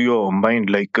come to your mind,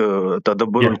 like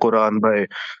Tadabbur al-Quran by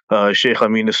Shaykh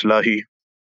Amin Islahi.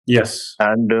 Yes.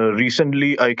 And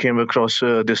recently I came across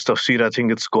this tafsir. I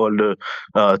think it's called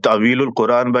Ta'wil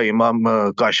al-Quran by Imam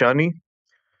Kashani.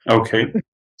 Okay.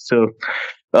 So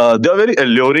they are very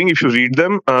alluring if you read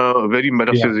them, very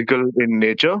metaphysical in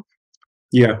nature.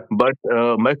 Yeah. But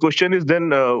my question is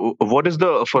then, what is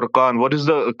the furqan? What is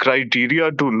the criteria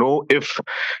to know if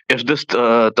this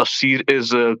tafsir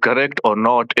is correct or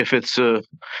not? If it's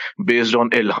based on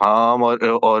ilham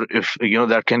or if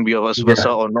that can be a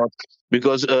waswasa or not?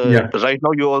 Because right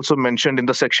now you also mentioned in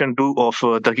the section 2 of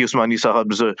Taqi Usmani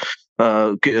Sahab's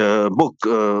book,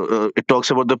 it talks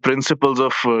about the principles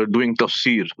of doing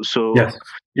tafsir. So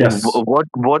yes.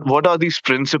 What are these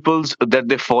principles that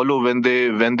they follow when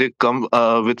they come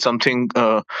with something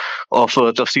of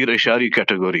tafsir Ash'ari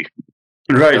category?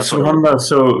 Right, subhanAllah.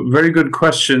 So very good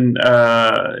question,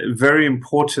 very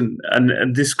important,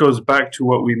 and this goes back to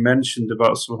what we mentioned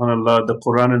about, subhanAllah, the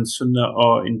Quran and Sunnah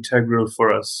are integral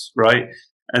for us, right?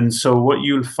 And so what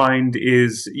you'll find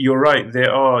is, you're right,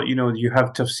 there are, you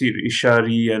have tafsir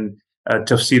Ishari and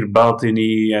tafsir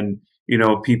Batini, and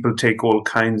people take all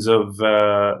kinds of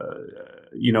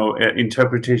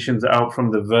interpretations out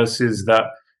from the verses that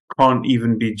can't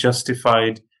even be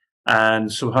justified. And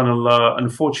subhanAllah,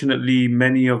 unfortunately,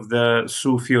 many of the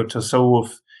Sufi or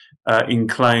Tasawwuf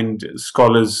inclined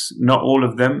scholars, not all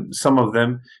of them, some of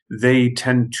them, they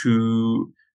tend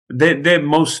to, they're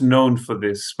most known for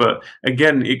this. But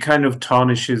again, it kind of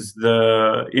tarnishes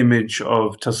the image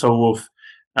of Tasawwuf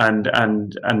and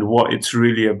what it's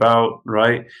really about,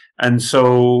 right? And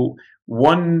so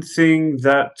one thing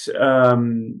that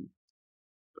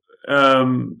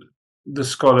the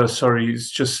scholar, sorry, it's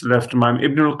just left my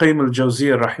Ibn al-Qayyim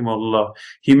al-Jawziyya rahimahullah,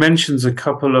 he mentions a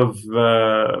couple of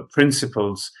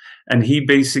principles, and he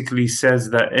basically says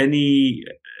that any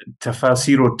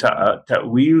tafasir or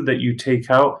ta'wil that you take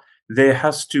out, there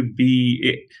has to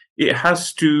be, it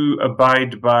has to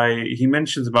abide by, he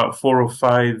mentions about 4 or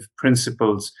 5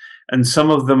 principles, and some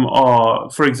of them are,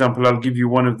 for example, I'll give you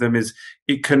one of them, is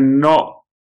it cannot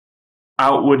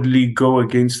outwardly go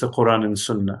against the Quran and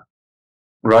Sunnah.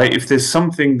 right? If there's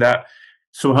something that,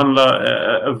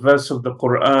 subhanAllah, a verse of the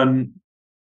Qur'an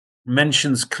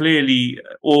mentions clearly,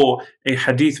 or a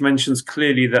hadith mentions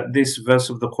clearly that this verse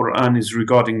of the Quran is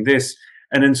regarding this,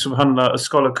 and then subhanallah, a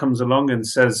scholar comes along and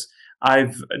says,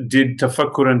 I've did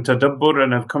tafakkur and tadabbur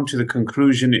and I've come to the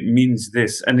conclusion it means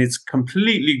this, and it's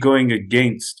completely going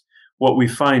against what we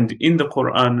find in the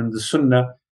Quran and the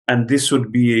Sunnah, and this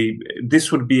would be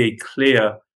a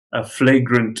clear,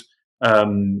 flagrant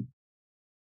going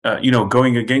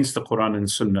against the Quran and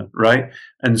Sunnah, right?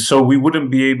 And so we wouldn't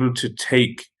be able to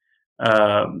take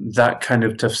that kind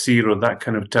of tafsir or that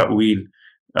kind of ta'wil.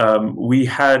 We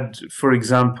had, for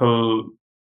example,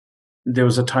 there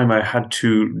was a time I had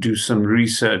to do some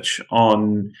research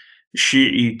on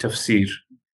Shi'i tafsir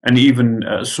and even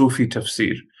Sufi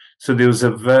tafsir. So there was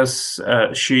a verse,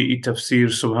 Shi'i tafsir,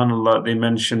 subhanAllah, they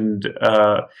mentioned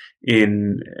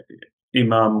in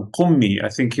Imam Qummi, I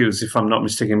think it was, if I'm not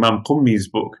mistaken, Imam Qummi's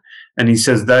book, and he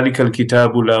says, ذَلِكَ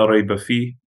الْكِتَابُ لَا رَيْبَ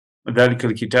فِيهِ ذَلِكَ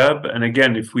الْكِتَابُ. And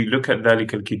again, if we look at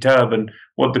ذَلِكَ الْكِتَابُ and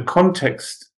what the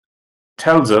context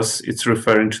tells us, it's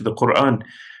referring to the Quran.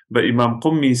 But Imam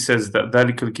Qummi says that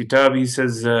ذَلِكَ الْكِتَابُ, he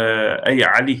says, أي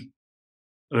Ali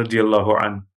radiallahu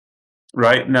an.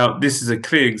 Right? Now, this is a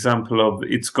clear example of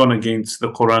it's gone against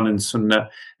the Quran and Sunnah,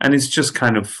 and it's just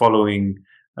kind of following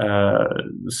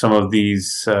some of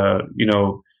these,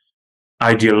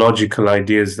 ideological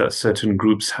ideas that certain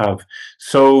groups have.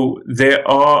 So there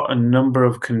are a number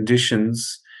of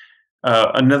conditions.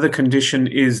 Another condition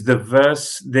is the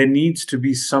verse, there needs to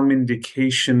be some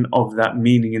indication of that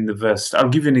meaning in the verse. I'll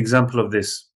give you an example of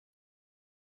this.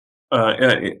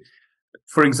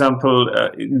 For example,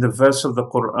 in the verse of the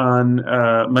Quran,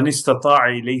 مَنِ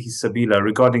اسْتَطَاعَ إِلَيْهِ سَبِيلًا,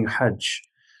 regarding Hajj.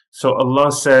 So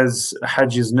Allah says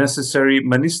Hajj is necessary,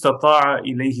 مَنِ اسْتَطَاعَ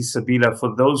إِلَيْهِ سَبِيلًا,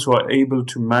 for those who are able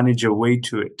to manage a way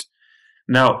to it.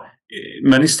 Now,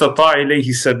 مَنِ اسْتَطَاعَ إِلَيْهِ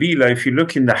سَبِيلًا, if you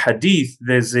look in the hadith,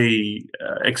 there's a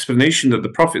explanation that the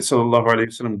Prophet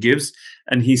ﷺ gives,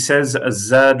 and he says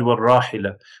الزاد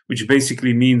والراحلة, which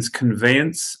basically means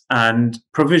conveyance and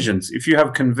provisions. If you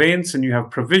have conveyance and you have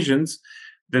provisions,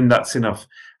 then that's enough.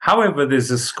 However,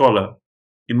 there's a scholar,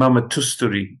 Imam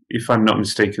al-Tusturi, if I'm not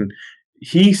mistaken,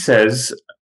 he says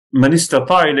مَنِ اسْتَطَاعَ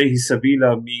إِلَيْهِ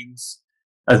سَبِيلًا means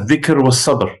الذِّكْر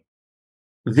وَالصَّبْر,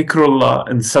 dhikrullah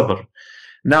and sabr.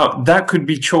 Now, that could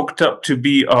be chalked up to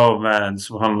be, oh man,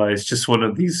 subhanAllah, it's just one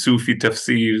of these Sufi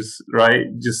tafsirs, right?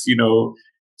 Just,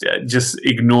 just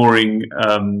ignoring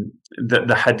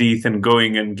the hadith and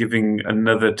going and giving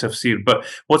another tafsir. But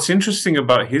what's interesting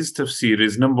about his tafsir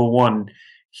is, number one,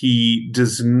 he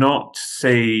does not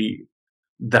say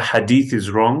the hadith is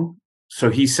wrong. So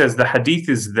he says the hadith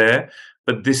is there,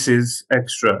 but this is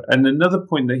extra. And another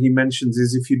point that he mentions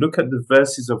is, if you look at the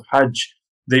verses of Hajj,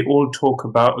 they all talk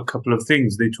about a couple of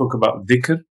things. They talk about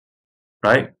dhikr,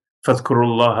 right? فَاذْكُرُوا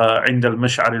اللَّهَ عِنْدَ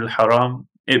الْمَشْعَرِ الْحَرَامِ.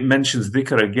 It mentions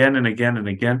dhikr again and again and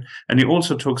again. And it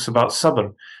also talks about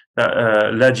sabr.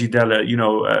 لَا جِدَالَ,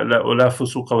 لَا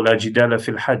فُسُوقَ وَلَا جِدَالَ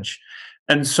فِي الْحَجِّ.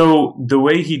 And so the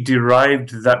way he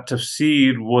derived that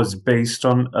tafsir was based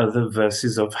on other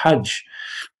verses of Hajj.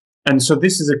 And so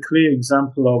this is a clear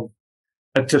example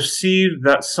of a tafsir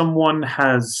that someone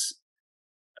has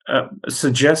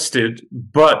suggested,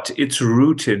 but it's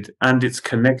rooted and it's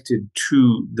connected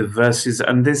to the verses,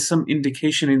 and there's some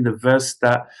indication in the verse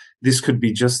that this could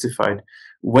be justified.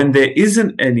 When there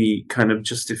isn't any kind of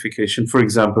justification, for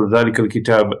example, ذَلِكَ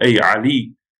الْكِتَابُ أَيْ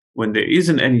عَلِي, when there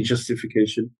isn't any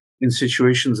justification, in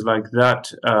situations like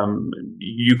that,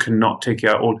 you cannot take it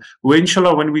at all. Well,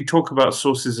 inshallah, when we talk about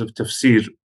sources of tafsir,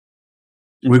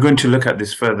 we're going to look at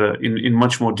this further in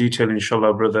much more detail,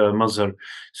 inshallah, Brother Mazhar.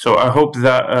 So I hope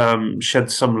that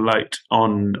sheds some light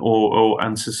on or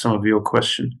answers some of your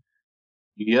question.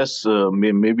 Yes,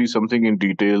 maybe something in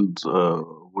details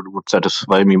would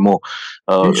satisfy me more.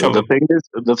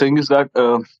 The thing is that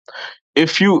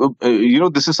if you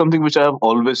this is something which I have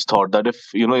always thought, that if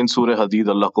in Surah Hadid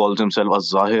Allah calls himself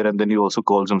as-Zahir, and then he also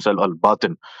calls himself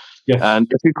al-Batin. Yes. And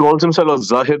if he calls himself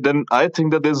al-Zahir, then I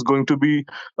think that there's going to be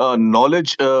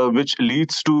knowledge which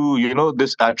leads to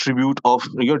this attribute of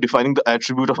defining the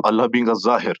attribute of Allah being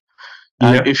al-Zahir.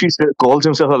 And if he calls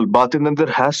himself al-Batin, then there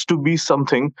has to be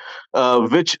something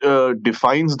which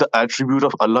defines the attribute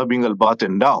of Allah being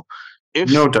al-Batin. Now,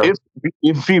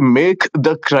 if we make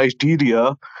the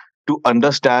criteria to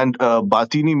understand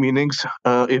batini meanings,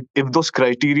 if those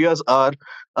criterias are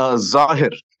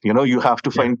zahir, you have to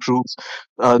find proofs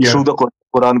through the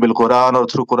Quran bil Quran or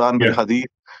through Quran bil Hadith,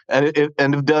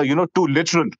 and if they are too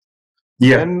literal,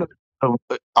 then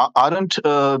aren't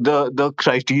the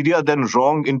criteria then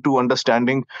wrong into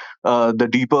understanding the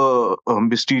deeper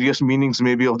mysterious meanings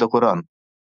maybe of the Quran?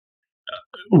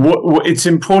 It's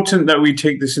important that we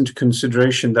take this into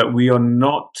consideration, that we are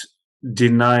not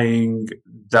denying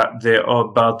that there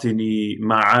are batini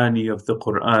ma'ani of the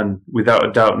Quran. Without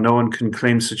a doubt, no one can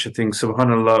claim such a thing.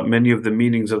 Subhanallah, many of the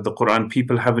meanings of the Quran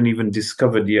people haven't even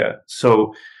discovered yet.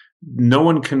 So no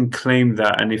one can claim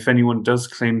that, and if anyone does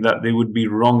claim that, they would be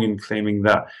wrong in claiming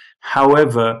that.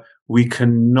 However, we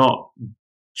cannot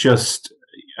just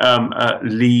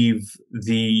leave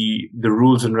the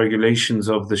rules and regulations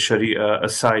of the Sharia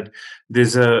aside.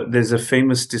 There's a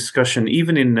famous discussion,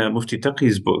 even in Mufti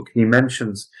Taqi's book. He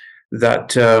mentions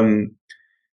that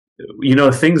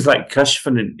things like kashf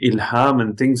and ilham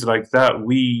and things like that.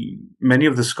 Many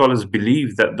of the scholars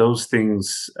believe that those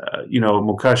things,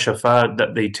 mukashafat,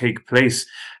 that they take place.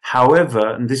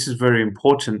 However, and this is very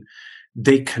important,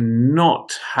 they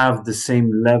cannot have the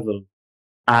same level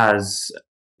as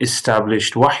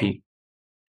established wahi,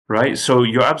 right? So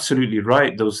you're absolutely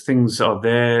right. Those things are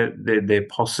there. They're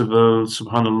possible,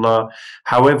 subhanallah.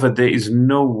 However, there is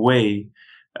no way.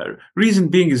 Reason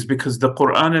being is because the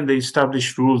Quran and the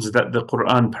established rules that the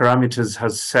Quran parameters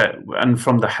has set, and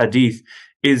from the hadith,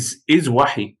 is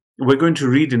wahi. We're going to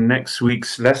read in next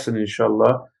week's lesson,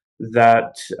 inshallah,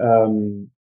 that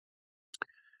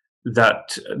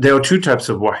there are two types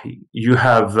of wahi. You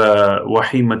have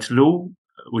wahi matlu,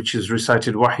 which is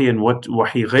recited wahi, and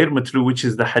wahi ghair matlu, which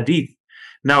is the hadith.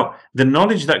 Now, the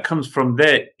knowledge that comes from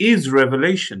there is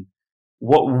revelation.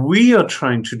 What we are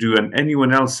trying to do, and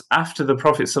anyone else after the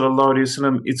Prophet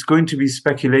ﷺ, it's going to be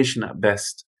speculation at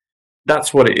best.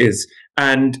 That's what it is.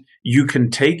 And you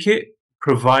can take it,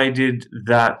 provided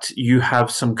that you have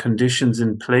some conditions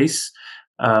in place.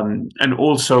 And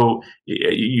also,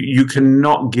 you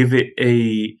cannot give it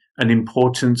an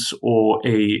importance or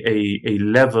a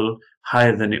level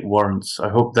higher than it warrants. I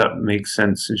hope that makes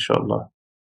sense, inshallah.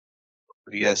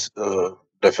 Yes,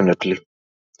 definitely,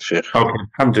 Shaykh. Okay,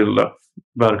 alhamdulillah.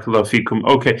 Barakallah fikum.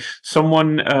 Okay,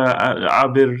 someone,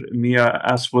 Abir Mia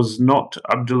asked, was not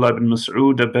Abdullah ibn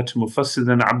Mas'ud a better mufassir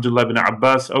than Abdullah ibn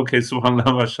Abbas? Okay,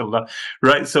 subhanallah, mashallah.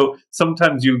 Right, so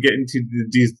sometimes you get into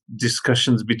these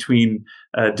discussions between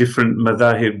different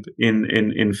madhahib in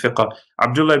fiqh.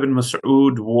 Abdullah ibn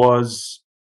Mas'ud was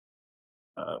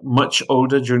much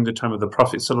older during the time of the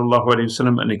Prophet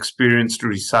ﷺ, an experienced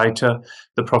reciter.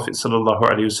 The Prophet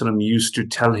ﷺ used to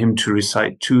tell him to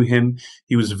recite to him.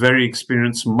 He was very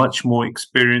experienced, much more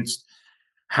experienced.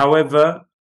 However,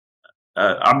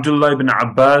 Abdullah ibn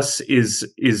Abbas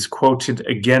is quoted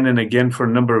again and again for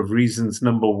a number of reasons.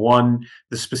 Number one,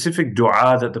 the specific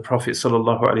dua that the Prophet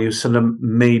ﷺ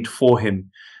made for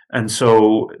him. And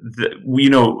so,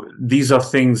 these are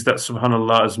things that,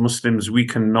 subhanAllah, as Muslims, we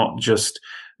cannot just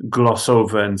gloss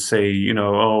over and say,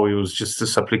 oh, it was just a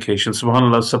supplication.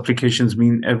 SubhanAllah, supplications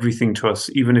mean everything to us,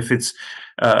 even if it's,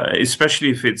 especially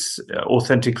if it's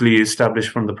authentically established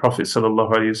from the Prophet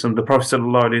sallallahu alaihi wasallam. The Prophet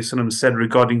sallallahu alaihi wasallam said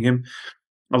regarding him,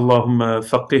 Allahumma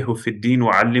faqihu fi din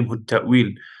wa allimhu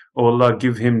ta'wil. Oh Allah,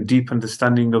 give him deep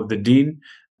understanding of the deen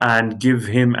and give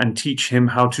him and teach him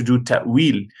how to do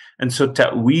ta'wil. And so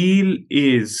ta'wil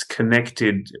is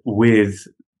connected with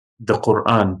the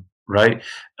Quran, right?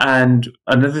 And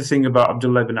another thing about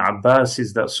Abdullah ibn Abbas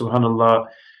is that, subhanAllah,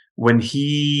 when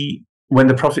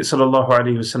the Prophet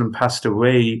ﷺ passed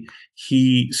away,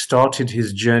 he started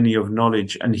his journey of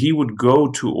knowledge, and he would go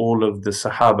to all of the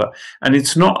Sahaba. And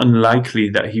it's not unlikely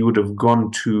that he would have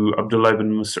gone to Abdullah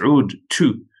ibn Mas'ud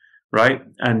too, right?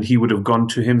 And he would have gone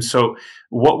to him. So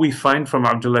what we find from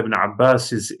Abdullah ibn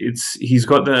Abbas is he's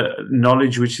got the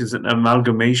knowledge which is an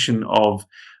amalgamation of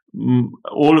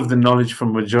all of the knowledge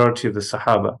from majority of the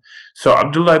Sahaba. So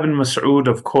Abdullah ibn Mas'ud,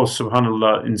 of course,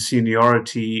 subhanAllah, in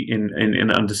seniority,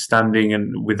 in understanding,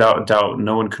 and without a doubt,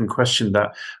 no one can question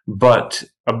that. But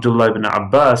Abdullah ibn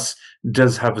Abbas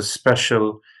does have a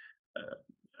special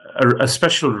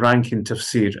rank in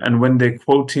tafsir. And when they're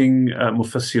quoting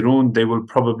mufassirun, they will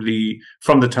probably,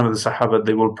 from the time of the Sahaba,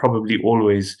 they will probably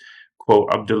always quote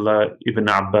Abdullah ibn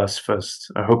Abbas first.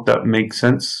 I hope that makes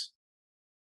sense.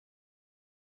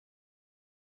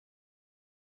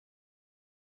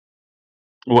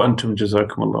 وأنتم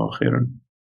جزاكم الله خيرا.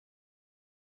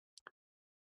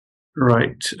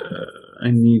 Right,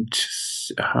 I need.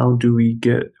 How do we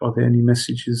get? Are there any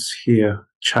messages here?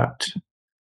 Chat.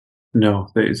 No,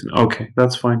 there isn't. Okay,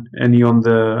 that's fine. Any on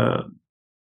the?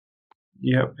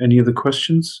 Yeah, any other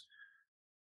questions?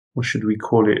 Or should we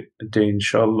call it a day?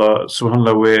 Inshallah.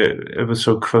 Subhanallah, we're ever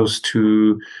so close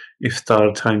to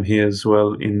iftar time here as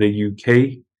well in the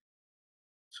UK.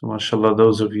 So, mashallah,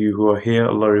 those of you who are here,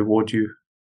 Allah reward you.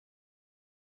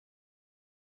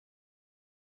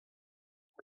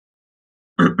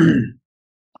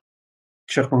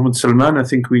 Shaykh Muhammad Salman, I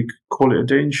think we call it a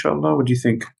day, inshallah. What do you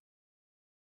think?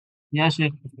 Yeah,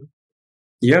 Shaykh.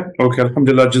 Yeah, okay,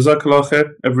 alhamdulillah. Jazakallah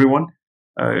khair, everyone.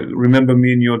 Remember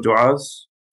me in your du'as.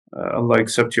 Allah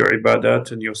accept your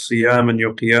ibadat and your siyam and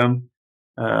your qiyam.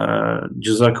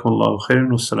 Jazakumullahu khairan.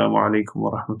 Wassalamu alaikum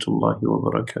wa rahmatullahi wa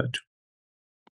barakatuh.